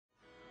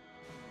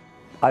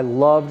I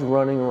loved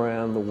running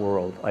around the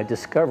world. I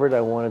discovered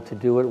I wanted to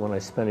do it when I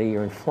spent a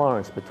year in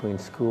Florence between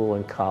school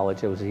and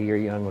college. I was a year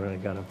young when I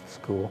got out of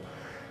school.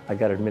 I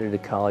got admitted to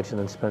college and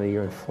then spent a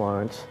year in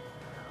Florence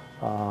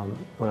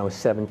when I was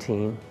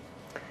 17,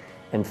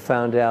 and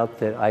found out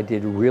that I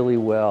did really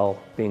well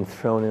being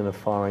thrown in a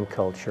foreign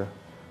culture,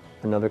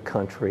 another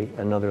country,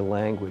 another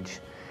language,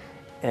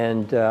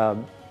 and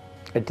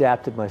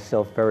adapted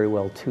myself very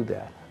well to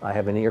that. I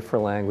have an ear for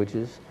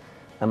languages.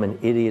 I'm an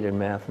idiot in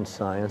math and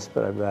science,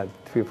 but I've got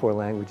 3 or 4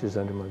 languages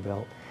under my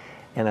belt.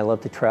 And I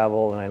love to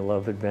travel and I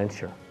love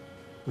adventure.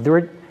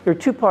 There are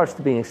 2 parts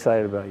to being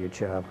excited about your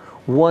job.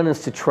 One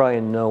is to try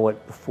and know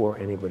it before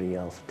anybody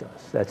else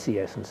does. That's the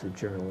essence of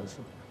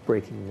journalism,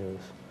 breaking news.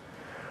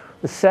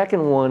 The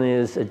second one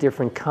is a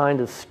different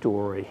kind of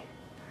story,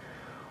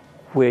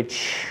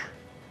 which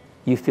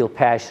you feel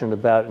passionate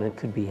about, and it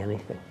could be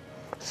anything.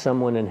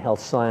 Someone in health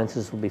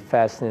sciences will be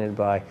fascinated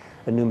by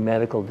a new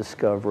medical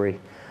discovery.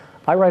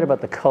 I write about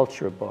the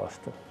culture of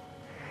Boston.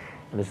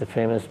 And there's a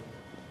famous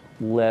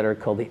letter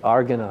called the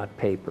Argonaut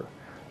Paper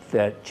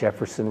that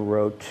Jefferson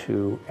wrote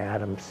to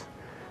Adams,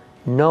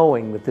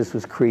 knowing that this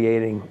was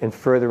creating and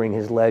furthering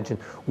his legend.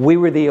 We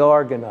were the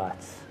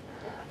Argonauts,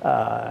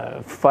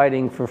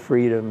 fighting for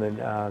freedom.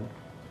 And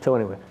so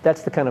anyway,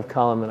 that's the kind of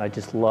column that I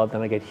just loved,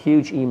 and I get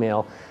huge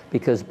email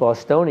because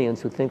Bostonians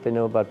who think they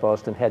know about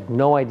Boston had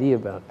no idea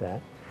about that,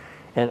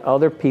 and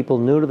other people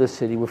new to the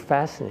city were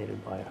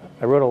fascinated by it.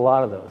 I wrote a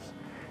lot of those.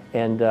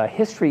 And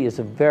history is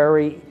a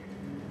very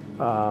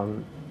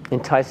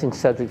enticing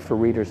subject for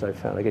readers, I've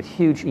found. I get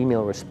huge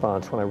email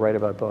response when I write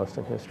about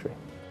Boston history.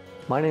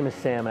 My name is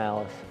Sam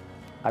Allis.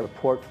 I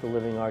report for the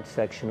Living Arts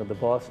section of the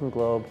Boston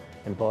Globe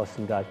and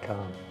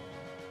Boston.com.